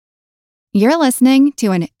You're listening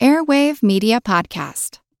to an Airwave Media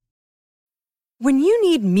Podcast. When you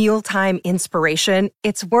need mealtime inspiration,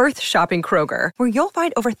 it's worth shopping Kroger, where you'll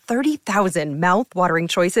find over 30,000 mouth-watering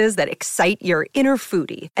choices that excite your inner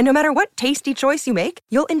foodie. And no matter what tasty choice you make,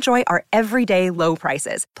 you'll enjoy our everyday low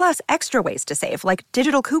prices, plus extra ways to save, like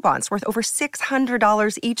digital coupons worth over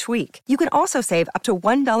 $600 each week. You can also save up to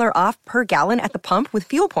 $1 off per gallon at the pump with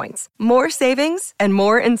fuel points. More savings and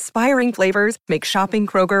more inspiring flavors make shopping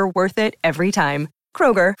Kroger worth it every time.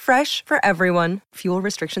 Kroger, fresh for everyone. Fuel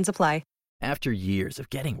restrictions apply. After years of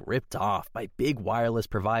getting ripped off by big wireless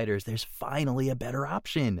providers, there's finally a better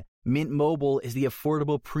option. Mint Mobile is the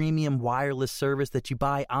affordable premium wireless service that you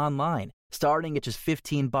buy online, starting at just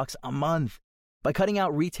 $15 a month. By cutting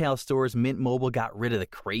out retail stores, Mint Mobile got rid of the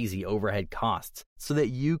crazy overhead costs so that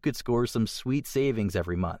you could score some sweet savings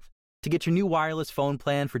every month. To get your new wireless phone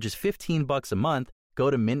plan for just $15 a month, go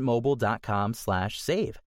to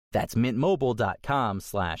mintmobile.com/save. That's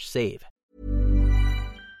mintmobile.com/save.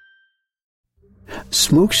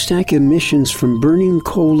 Smokestack emissions from burning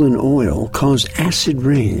coal and oil cause acid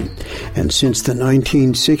rain, and since the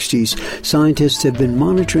 1960s, scientists have been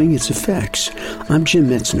monitoring its effects. I'm Jim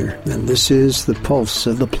Metzner, and this is The Pulse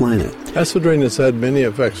of the Planet. Acid rain has had many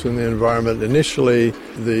effects in the environment. Initially,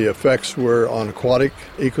 the effects were on aquatic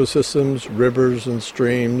ecosystems, rivers and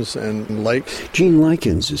streams and lakes. Gene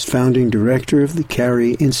Likens is founding director of the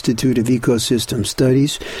Carey Institute of Ecosystem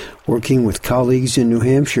Studies. Working with colleagues in New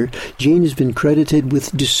Hampshire, Gene has been credited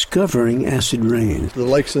with discovering acid rain. The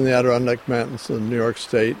lakes in the Adirondack Mountains in New York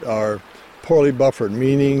State are poorly buffered,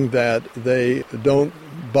 meaning that they don't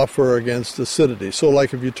buffer against acidity. So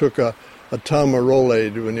like if you took a Tum or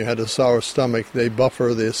Rolaids when you had a sour stomach, they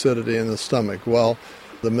buffer the acidity in the stomach. Well,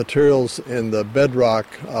 the materials in the bedrock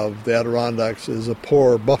of the Adirondacks is a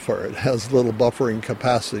poor buffer. It has little buffering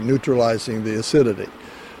capacity, neutralizing the acidity.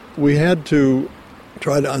 We had to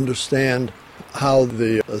try to understand how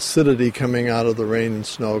the acidity coming out of the rain and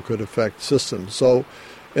snow could affect systems. So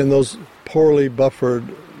in those poorly buffered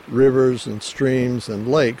rivers and streams and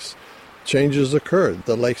lakes, changes occurred.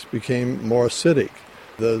 The lakes became more acidic.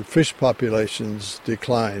 The fish populations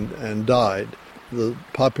declined and died. The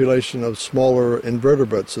population of smaller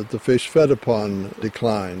invertebrates that the fish fed upon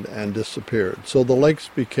declined and disappeared. So the lakes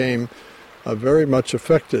became very much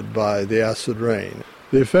affected by the acid rain.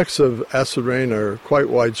 The effects of acid rain are quite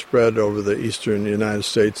widespread over the eastern United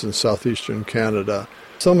States and southeastern Canada.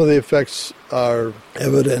 Some of the effects are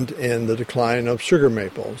evident in the decline of sugar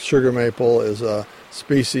maple. Sugar maple is a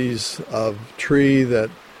species of tree that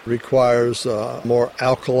requires a more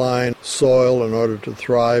alkaline soil in order to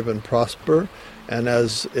thrive and prosper. And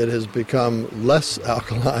as it has become less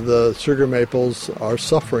alkaline, the sugar maples are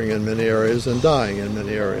suffering in many areas and dying in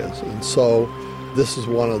many areas. And so this is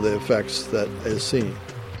one of the effects that is seen.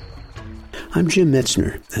 I'm Jim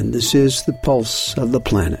Metzner, and this is The Pulse of the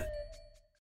Planet.